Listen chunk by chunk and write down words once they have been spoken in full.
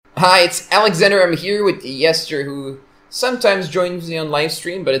Hi, it's Alexander. I'm here with Yester, who sometimes joins me on live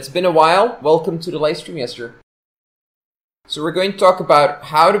stream, but it's been a while. Welcome to the live stream, Yester. So we're going to talk about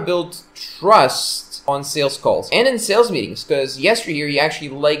how to build trust on sales calls and in sales meetings, because Yester here, he actually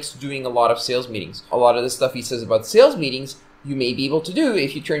likes doing a lot of sales meetings. A lot of the stuff he says about sales meetings, you may be able to do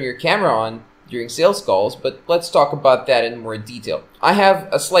if you turn your camera on during sales calls, but let's talk about that in more detail. I have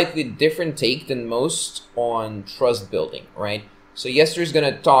a slightly different take than most on trust building, right? So Yester is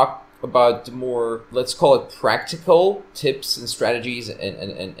going to talk about the more, let's call it practical tips and strategies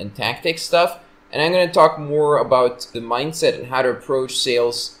and tactics stuff. And I'm going to talk more about the mindset and how to approach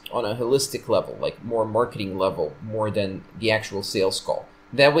sales on a holistic level, like more marketing level, more than the actual sales call.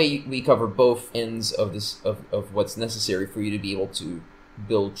 That way we cover both ends of this, of what's necessary for you to be able to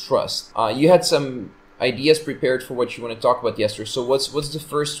build trust. You had some ideas prepared for what you want to talk about, Yester. So what's the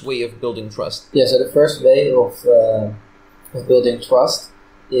first way of building trust? Yeah, so the first way of building trust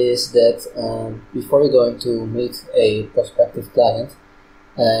is that before you're going to meet a prospective client,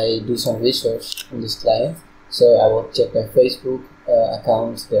 I do some research on this client. So I will check their Facebook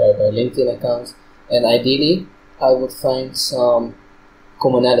account, their LinkedIn account, and ideally I would find some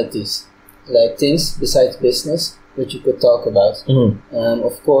commonalities, like things besides business that you could talk about.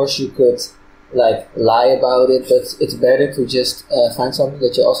 Of course, you could lie about it, but it's better to just find something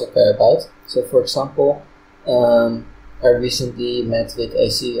that you also care about. So for example, I recently met with a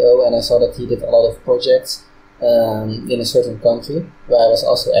CEO and I saw that he did a lot of projects in a certain country where I was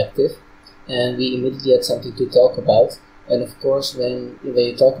also active, and we immediately had something to talk about. And of course, when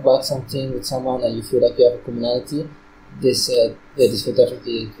you talk about something with someone and you feel like you have a commonality, this will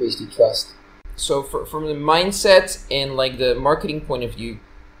definitely increase the trust. So from the mindset and the marketing point of view,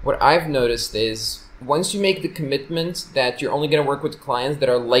 what I've noticed is once you make the commitment that you're only going to work with clients that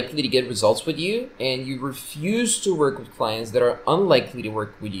are likely to get results with you, and you refuse to work with clients that are unlikely to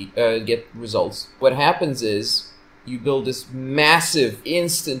work with you, get results, what happens is you build this massive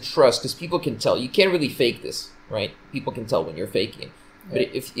instant trust, because people can tell. You can't really fake this, right? People can tell when you're faking it. But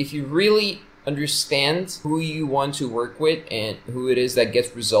if you really understand who you want to work with and who it is that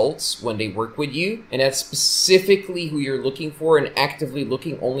gets results when they work with you, and that's specifically who you're looking for, and actively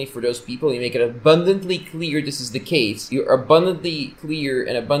looking only for those people, you make it abundantly clear this is the case. You're abundantly clear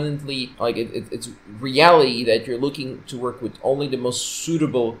and abundantly it's reality that you're looking to work with only the most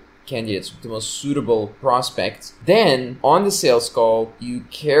suitable candidates, the most suitable prospects. Then on the sales call, you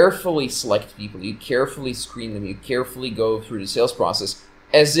carefully select people, you carefully screen them, you carefully go through the sales process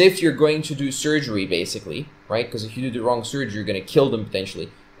as if you're going to do surgery, basically, right? Because if you do the wrong surgery, you're going to kill them potentially,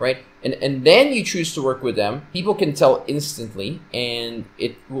 right? And then you choose to work with them. People can tell instantly, and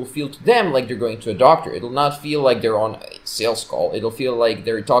it will feel to them like they're going to a doctor. It'll not feel like they're on a sales call. It'll feel like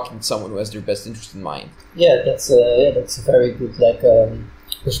they're talking to someone who has their best interest in mind. Yeah, that's a very good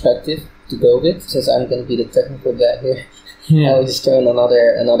perspective to go with. Since I'm going to be the technical guy here, I will just turn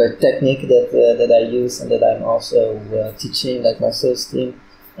another technique that I use and that I'm also teaching my sales team,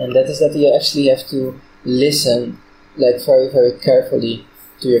 and that is that you actually have to listen very, very carefully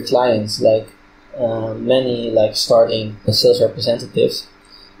to your clients. Many starting sales representatives,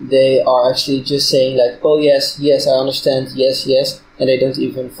 they are actually just saying oh yes, I understand, yes, and they don't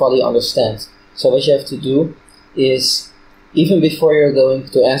even fully understand. So what you have to do is, even before you're going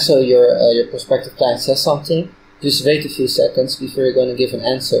to answer your prospective client says something, just wait a few seconds before you're going to give an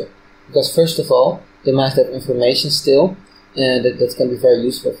answer. Because first of all, they might have information still, and that can be very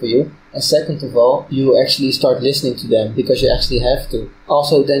useful for you. And second of all, you actually start listening to them, because you actually have to.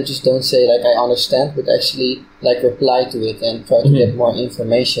 Also, then just don't say I understand, but actually reply to it and try to get more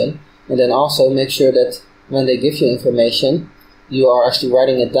information. And then also make sure that when they give you information, you are actually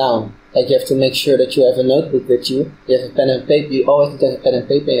writing it down. You have to make sure that you have a notebook with you, you have a pen and paper, you always need to have a pen and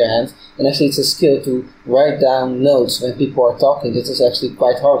paper in your hand, and actually it's a skill to write down notes when people are talking. This is actually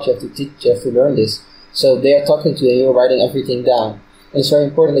quite hard, you have to teach, you have to learn this. So they are talking to you and you're writing everything down. And it's very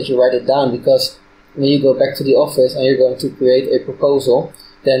important that you write it down, because when you go back to the office and you're going to create a proposal,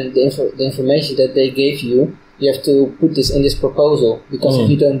 then the information that they gave you, you have to put this in this proposal, because if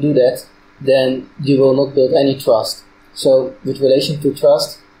you don't do that, then you will not build any trust. So with relation to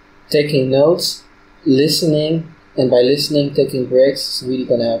trust, taking notes, listening, and by listening, taking breaks is really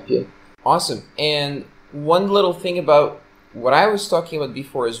going to help you. Awesome. And one little thing about what I was talking about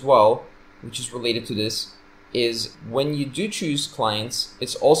before as well, which is related to this, is when you do choose clients,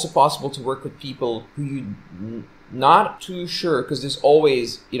 it's also possible to work with people who you not too sure, because there's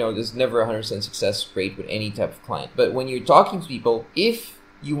always, there's never a 100% success rate with any type of client. But when you're talking to people, if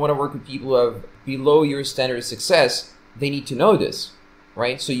you want to work with people who have below your standard of success, they need to know this.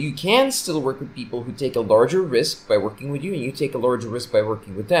 right? So you can still work with people who take a larger risk by working with you, and you take a larger risk by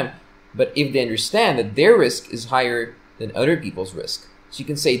working with them. But if they understand that their risk is higher than other people's risk, so you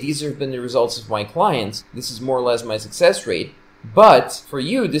can say, these have been the results of my clients, this is more or less my success rate, but for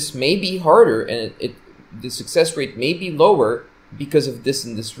you, this may be harder, and the success rate may be lower because of this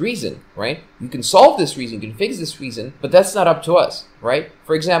and this reason, right? You can solve this reason, you can fix this reason, but that's not up to us, right?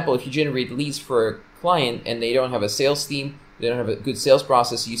 For example, if you generate leads for a client and they don't have a sales team, they don't have a good sales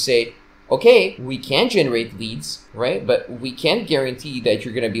process, you say, okay, we can generate leads, right? But we can't guarantee that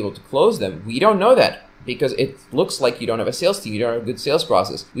you're going to be able to close them. We don't know that because it looks like you don't have a sales team, you don't have a good sales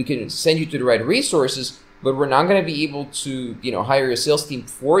process. We can send you to the right resources, but we're not going to be able to, hire a sales team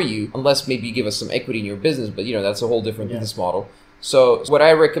for you unless maybe you give us some equity in your business. But, that's a whole different business model. So what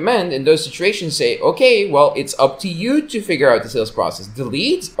I recommend in those situations, say, okay, well, it's up to you to figure out the sales process. The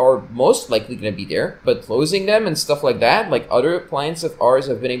leads are most likely going to be there, but closing them and stuff like that, like other clients of ours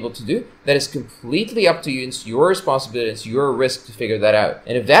have been able to do, that is completely up to you. It's your responsibility. It's your risk to figure that out.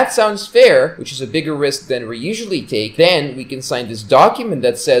 And if that sounds fair, which is a bigger risk than we usually take, then we can sign this document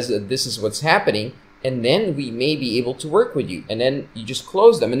that says that this is what's happening. And then we may be able to work with you. And then you just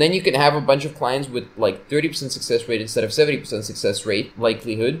close them. And then you can have a bunch of clients with like 30% success rate instead of 70% success rate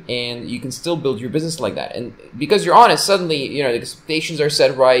likelihood. And you can still build your business like that. And because you're honest, suddenly, the expectations are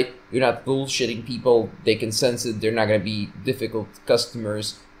set right. You're not bullshitting people. They can sense it. They're not going to be difficult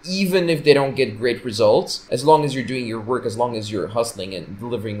customers, even if they don't get great results, as long as you're doing your work, as long as you're hustling and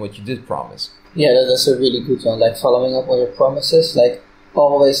delivering what you did promise. Yeah, that's a really good one. Like following up on your promises, like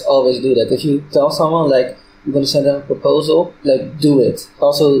always do that. If you tell someone like you're going to send them a proposal, like do it.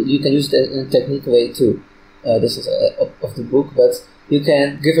 Also, you can use that in a technique way too. This is of the book, but you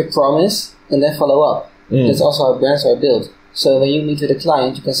can give a promise and then follow up. That's also how brands are built. So when you meet with a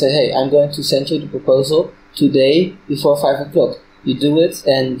client, you can say, hey, I'm going to send you the proposal today before 5 o'clock. You do it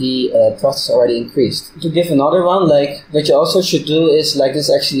and the trust is already increased. To give another one, like what you also should do is, like this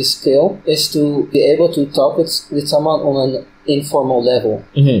is actually a skill, is to be able to talk with someone on an informal level.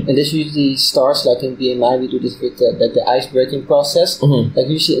 And this usually starts, like in BMI, we do this with the ice-breaking process. Like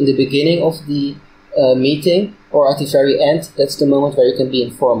usually in the beginning of the meeting or at the very end, that's the moment where you can be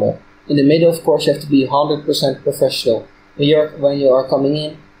informal. In the middle, of course, you have to be 100% professional. When you are coming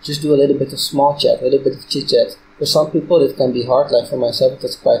in, just do a little bit of small chat, a little bit of chit-chat. For some people, it can be hard. Like for myself,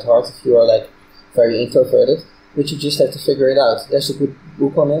 that's quite hard if you are like very introverted. But you just have to figure it out. There's a good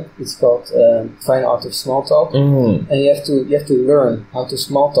book on it. It's called Fine Art of Small Talk. And you have to learn how to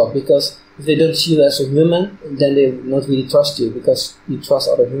small talk, because if they don't see you as a human, then they will not really trust you because you trust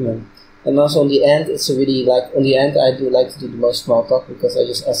other humans. And also on the end, it's a really like on the end, I do like to do the most small talk, because I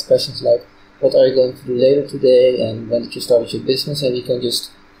just ask questions like, what are you going to do later today? And when did you start with your business? And you can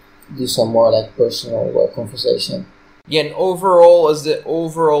just do some more like personal conversation. Yeah, and overall, as the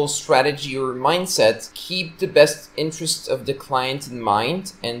overall strategy or mindset, keep the best interests of the client in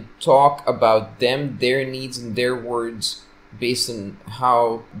mind and talk about them, their needs, and their words based on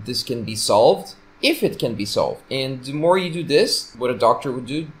how this can be solved, if it can be solved. And the more you do this, what a doctor would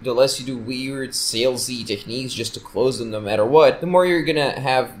do, the less you do weird salesy techniques just to close them no matter what, the more you're gonna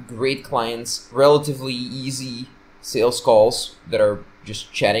have great clients, relatively easy sales calls that are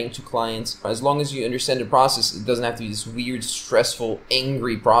just chatting to clients. As long as you understand the process, it doesn't have to be this weird, stressful,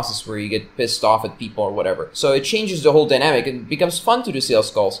 angry process where you get pissed off at people or whatever. So it changes the whole dynamic and it becomes fun to do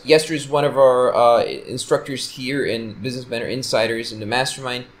sales calls. Yester is one of our instructors here in Business Banter Insiders in the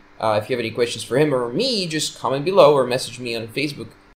Mastermind. If you have any questions for him or me, just comment below or message me on Facebook.